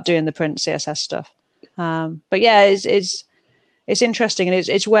about doing the print CSS stuff. But yeah, it's interesting, and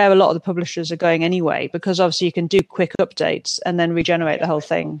it's where a lot of the publishers are going anyway, because obviously you can do quick updates and then regenerate the whole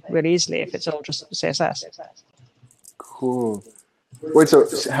thing really easily if it's all just CSS. Cool. Wait, so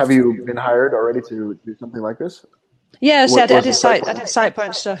have you been hired already to do something like this? Yeah, I did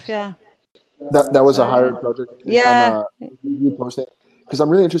SitePoint stuff. Yeah. That was a hired project. Yeah. You posted, because I'm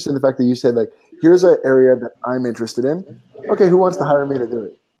really interested in the fact that you said, like, here's an area that I'm interested in. Okay, who wants to hire me to do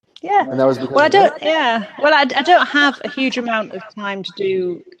it? Yeah. And that was because I don't have a huge amount of time to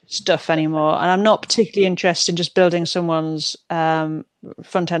do stuff anymore, and I'm not particularly interested in just building someone's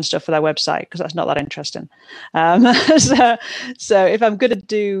front end stuff for their website, because that's not that interesting. So if I'm going to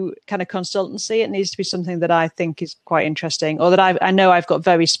do kind of consultancy, it needs to be something that I think is quite interesting, or that I know I've got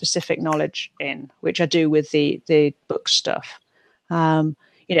very specific knowledge in, which I do with the book stuff.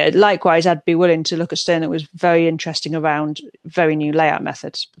 Likewise, I'd be willing to look at something that was very interesting around very new layout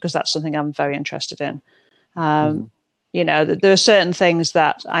methods, because that's something I'm very interested in. There are certain things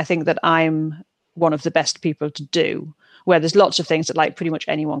that I think that I'm one of the best people to do, where there's lots of things that like pretty much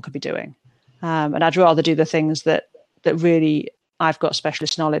anyone could be doing. And I'd rather do the things that really I've got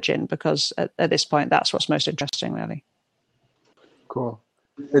specialist knowledge in, because at this point, that's what's most interesting, really. Cool.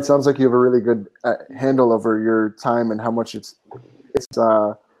 It sounds like you have a really good handle over your time and how much it's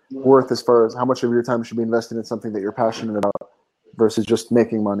worth, as far as how much of your time should be invested in something that you're passionate about versus just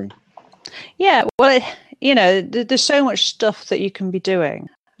making money. Yeah, well, there's so much stuff that you can be doing.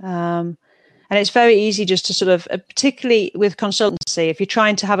 And it's very easy just to sort of, particularly with consultancy, if you're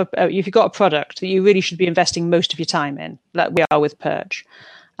trying to have if you've got a product that you really should be investing most of your time in, like we are with Perch,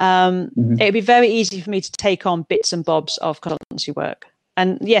 it'd be very easy for me to take on bits and bobs of consultancy work.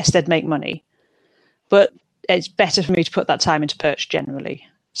 And yes, they'd make money, but it's better for me to put that time into Perch generally.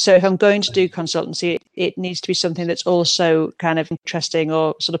 So if I'm going to do consultancy, it needs to be something that's also kind of interesting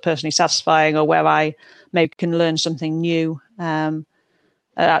or sort of personally satisfying, or where I maybe can learn something new.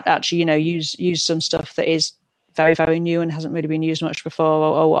 Actually, use some stuff that is very, very new and hasn't really been used much before,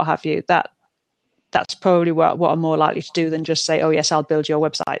 or what have you. That's probably what I'm more likely to do than just say, oh yes, I'll build your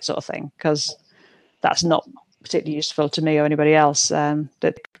website sort of thing, because that's not particularly useful to me or anybody else.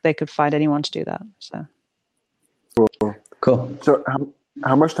 That they could find anyone to do that. So cool. So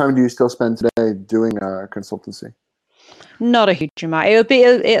how much time do you still spend today doing consultancy? Not a huge amount.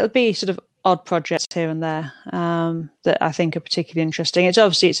 It'll be sort of odd projects here and there that I think are particularly interesting. It's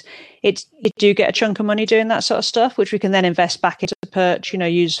obviously you do get a chunk of money doing that sort of stuff, which we can then invest back into Perch,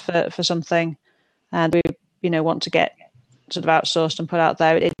 use for something, and we want to get sort of outsourced and put out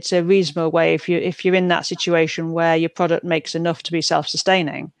there. It's a reasonable way if you're in that situation where your product makes enough to be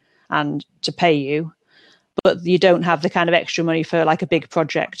self-sustaining and to pay you, but you don't have the kind of extra money for like a big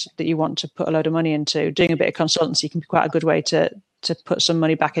project that you want to put a load of money into. Doing a bit of consultancy can be quite a good way to put some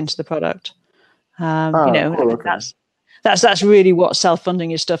money back into the product. Cool, okay. That's really what self-funding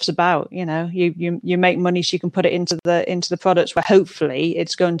your stuff's about. You make money so you can put it into the products where hopefully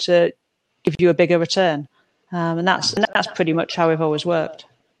it's going to give you a bigger return. And that's pretty much how we've always worked.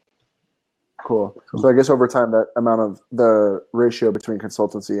 Cool. So I guess over time, that amount of the ratio between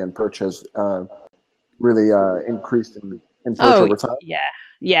consultancy and Perch has really increased in Perch over time.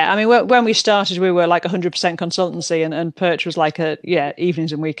 Yeah. I mean, when we started, we were like 100% consultancy, and Perch was like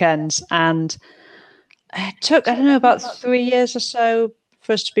evenings and weekends. And it took, I don't know, about 3 years or so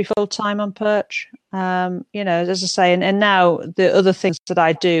for us to be full time on Perch. As I say, and now the other things that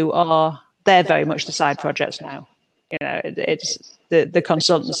I do they're very much the side projects now. It's the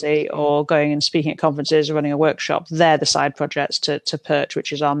consultancy or going and speaking at conferences or running a workshop. They're the side projects to Perch,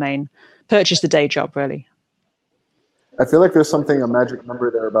 which is our main. Perch is the day job, really. I feel like there's a magic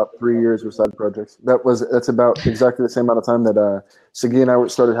number there about 3 years with side projects. That's about exactly the same amount of time that Sagi and I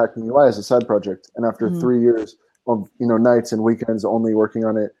started Hacking UI as a side project. And after 3 years of nights and weekends only working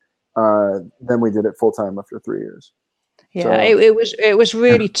on it, then we did it full time after 3 years. Yeah, so, it was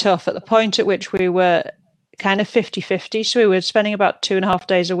really tough at the point at which we were kind of 50-50. So we were spending about 2.5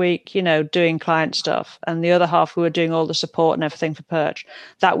 days a week, doing client stuff, and the other half we were doing all the support and everything for Perch.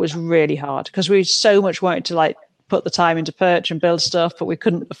 That was really hard because we so much wanted to put the time into Perch and build stuff, but we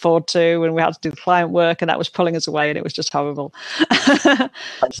couldn't afford to, and we had to do the client work, and that was pulling us away, and it was just horrible.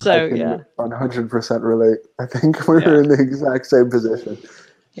 So I can 100% relate. I think we're in the exact same position.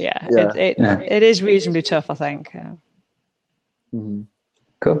 It is reasonably tough, I think. Yeah. Mm-hmm.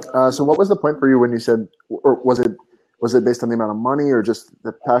 Cool. So what was the point for you when you said, or was it based on the amount of money or just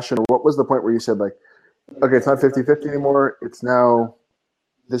the passion, or what was the point where you said, like, okay, it's not 50-50 anymore. It's now,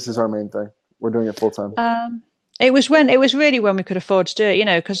 this is our main thing. We're doing it full time. It was really when we could afford to do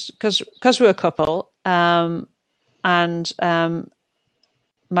it, because we were a couple, and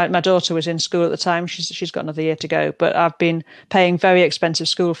my daughter was in school at the time. She's got another year to go, but I've been paying very expensive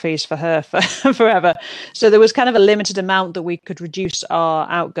school fees for her for forever. So there was kind of a limited amount that we could reduce our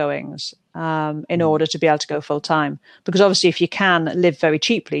outgoings in order to be able to go full time. Because obviously, if you can live very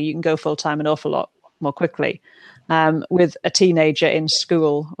cheaply, you can go full time an awful lot more quickly. With a teenager in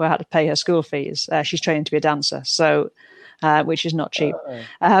school, where I had to pay her school fees. She's training to be a dancer, so which is not cheap.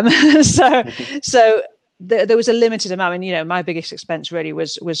 So. There was a limited amount. I mean, my biggest expense really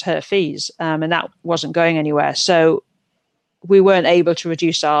was her fees, and that wasn't going anywhere. So we weren't able to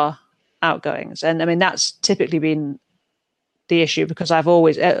reduce our outgoings. And I mean, that's typically been the issue because I've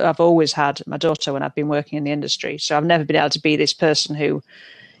always had my daughter when I've been working in the industry. So I've never been able to be this person who,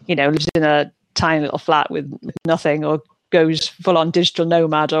 lives in a tiny little flat with nothing or goes full on digital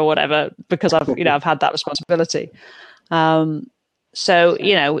nomad or whatever because I've had that responsibility. So,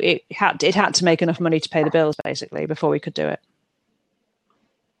 it had to make enough money to pay the bills, basically, before we could do it.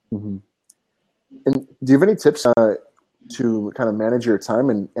 Mm-hmm. And do you have any tips to kind of manage your time?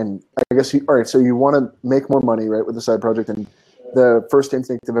 And I guess, all right, so you want to make more money, right, with the side project. And the first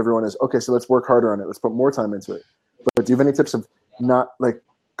instinct of everyone is, okay, so let's work harder on it. Let's put more time into it. But do you have any tips of not,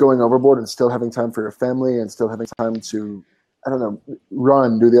 going overboard and still having time for your family and still having time to,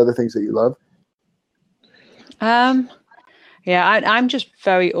 do the other things that you love? Yeah, I'm just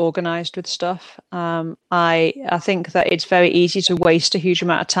very organized with stuff. I think that it's very easy to waste a huge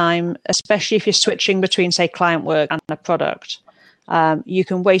amount of time, especially if you're switching between, say, client work and a product. You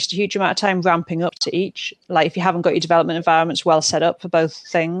can waste a huge amount of time ramping up to each. Like if you haven't got your development environments well set up for both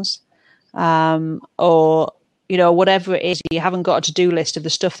things, or whatever it is, you haven't got a to-do list of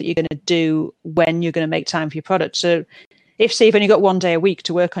the stuff that you're going to do when you're going to make time for your product. So if, say, you've only got one day a week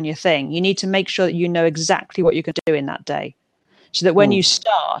to work on your thing, you need to make sure that you know exactly what you're going to do in that day. So that when you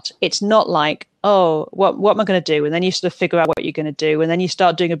start, it's not like, oh, what am I going to do? And then you sort of figure out what you're going to do. And then you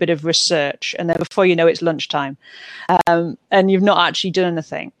start doing a bit of research. And then before you know it's lunchtime. And you've not actually done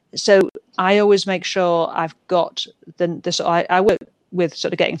anything. So I always make sure I've got I work with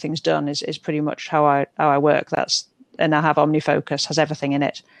sort of getting things done is pretty much how I work. And I have OmniFocus, has everything in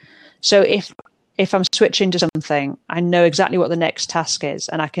it. So if I'm switching to something, I know exactly what the next task is.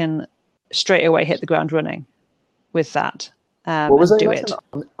 And I can straight away hit the ground running with that. What was that?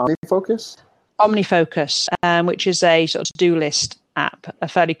 OmniFocus? OmniFocus, which is a sort of to-do list app, a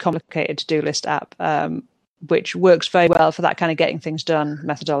fairly complicated to-do list app, which works very well for that kind of getting things done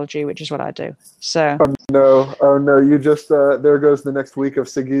methodology, which is what I do. So. Oh no! You just there goes the next week of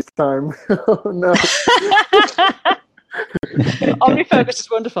Siggy's time. Oh no. OmniFocus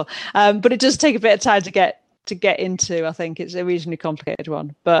is wonderful, but it does take a bit of time to get into. I think it's a reasonably complicated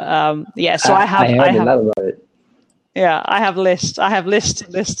one, but yeah. So I heard a lot about it. Yeah, I have lists. I have lists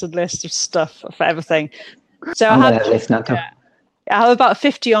of stuff for everything. So I have about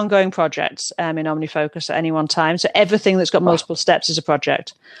 50 ongoing projects in OmniFocus at any one time. So everything that's got multiple steps is a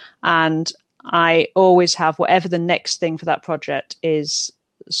project. And I always have whatever the next thing for that project is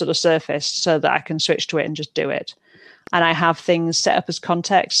sort of surfaced so that I can switch to it and just do it. And I have things set up as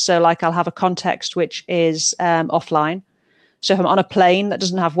context. So I'll have a context which is offline. So if I'm on a plane that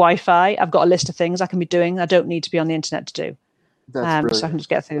doesn't have Wi-Fi, I've got a list of things I can be doing. I don't need to be on the internet to do. So I can just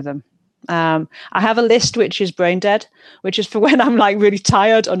get through them. I have a list which is brain dead, which is for when I'm really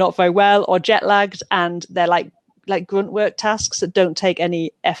tired or not very well or jet lagged, and they're like grunt work tasks that don't take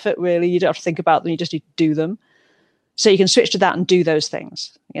any effort really. You don't have to think about them. You just need to do them. So you can switch to that and do those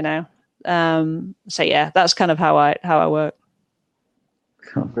things. So yeah, that's kind of how I work.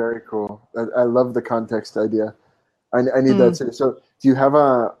 Very cool. I love the context idea. I need that too. So do you have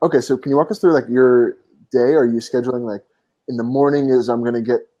so can you walk us through your day? Are you scheduling in the morning is I'm going to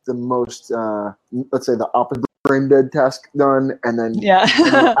get the most, let's say the opposite brain dead task done. And then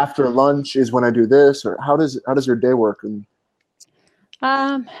after lunch is when I do this, or how does your day work? And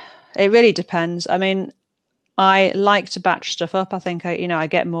it really depends. I mean, I like to batch stuff up. I think I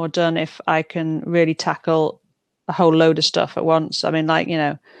get more done if I can really tackle a whole load of stuff at once. I mean,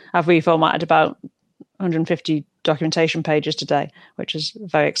 I've reformatted about 150 documentation pages today, which is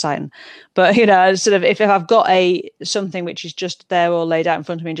very exciting. But sort of if I've got something which is just there all laid out in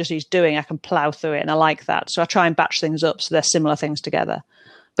front of me and just needs doing, I can plow through it, and I like that. So I try and batch things up so they're similar things together.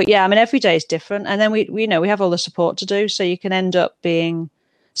 But yeah, I mean, every day is different, and then we have all the support to do, so you can end up being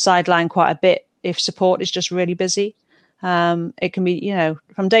sidelined quite a bit if support is just really busy. It can be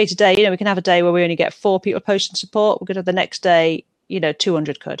from day to day. We can have a day where we only get 4 people posting support. We could have the next day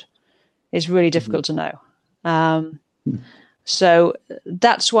 200 could. is really difficult to know. So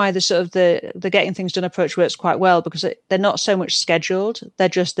that's why the sort of the getting things done approach works quite well, because they're not so much scheduled; they're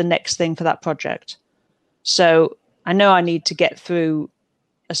just the next thing for that project. So I know I need to get through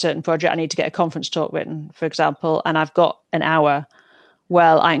a certain project. I need to get a conference talk written, for example, and I've got an hour.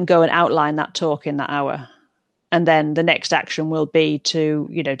 Well, I can go and outline that talk in that hour, and then the next action will be to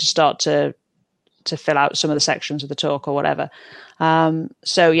start to fill out some of the sections of the talk or whatever.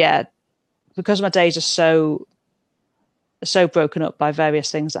 So yeah, because my days are so broken up by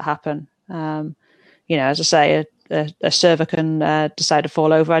various things that happen. As I say, a server can decide to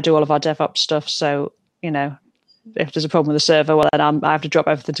fall over. I do all of our DevOps stuff, so if there's a problem with the server, well, then I have to drop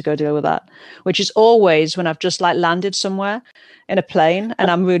everything to go deal with that. Which is always when I've just landed somewhere in a plane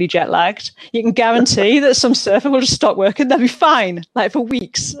and I'm really jet lagged. You can guarantee that some server will just stop working. They'll be fine, for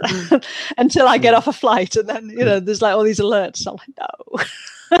weeks, until I get off a flight, and then there's all these alerts. I'm like, no.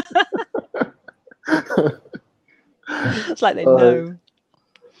 It's like they know.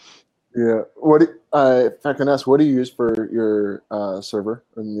 Yeah. If I can ask, what do you use for your server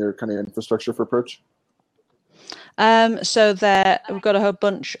and your kind of infrastructure for Perch? So we've got a whole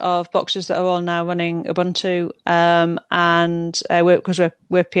bunch of boxes that are all now running Ubuntu, and because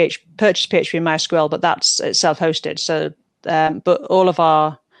we're purchased PHP and MySQL, but it's self-hosted. So, but all of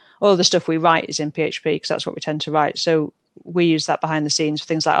the stuff we write is in PHP because that's what we tend to write. So we use that behind the scenes for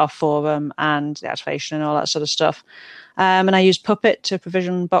things like our forum and the activation and all that sort of stuff. And I use Puppet to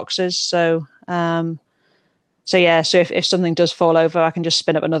provision boxes. So if something does fall over, I can just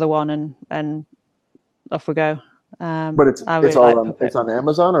spin up another one and off we go. But it's on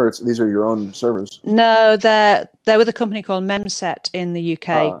Amazon, or these are your own servers? No, they're with a company called Memset in the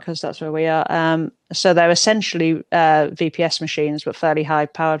UK, because that's where we are. So they're essentially VPS machines, but fairly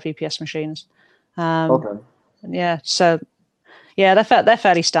high-powered VPS machines. Okay. Yeah. So yeah, they're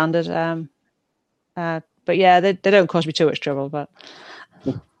fairly standard. But yeah, they don't cause me too much trouble. But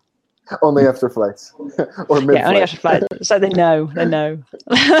only after flights or mid-flight. Yeah, only after flights. So they know.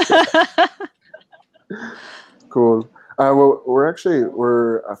 Cool. Well,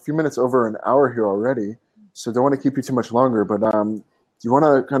 we're a few minutes over an hour here already, so don't want to keep you too much longer. But do you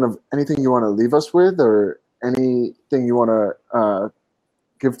want to anything you want to leave us with, or anything you want to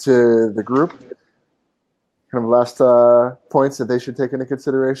give to the group? Kind of last points that they should take into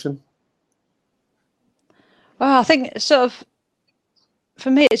consideration. Well, I think sort of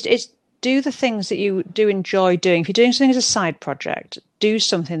for me, it's do the things that you do enjoy doing. If you're doing something as a side project, do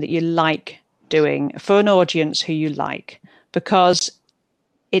something that you like doing for an audience who you like, because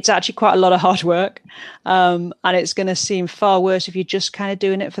it's actually quite a lot of hard work, and it's going to seem far worse if you're just kind of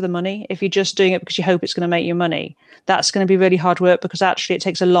doing it for the money. If you're just doing it because you hope it's going to make you money, that's going to be really hard work, because actually it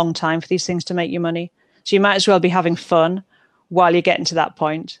takes a long time for these things to make you money. So you might as well be having fun while you're getting to that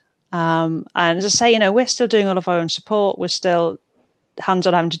point. And as I say, we're still doing all of our own support. We're still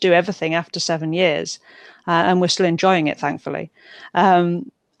hands-on having to do everything after 7 years, and we're still enjoying it, thankfully.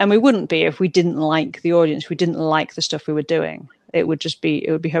 And we wouldn't be if we didn't like the audience, we didn't like the stuff we were doing. It would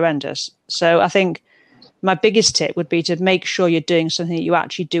be horrendous. So I think my biggest tip would be to make sure you're doing something that you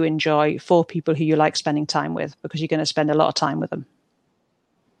actually do enjoy for people who you like spending time with, because you're going to spend a lot of time with them.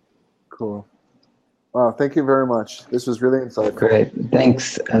 Cool. Wow, thank you very much. This was really insightful. Great.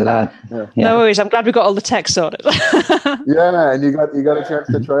 Thanks a lot. Yeah. No worries. I'm glad we got all the tech sorted. Yeah, and you got a chance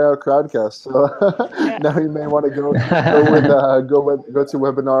to try out Crowdcast. So now you may want to go to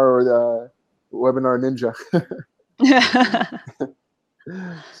Webinar or Webinar Ninja.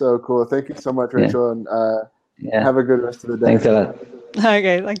 So cool. Thank you so much, Rachel, and have a good rest of the day. Thanks a lot.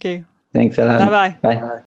 Okay, thank you. Thanks a lot. Bye-bye. Bye.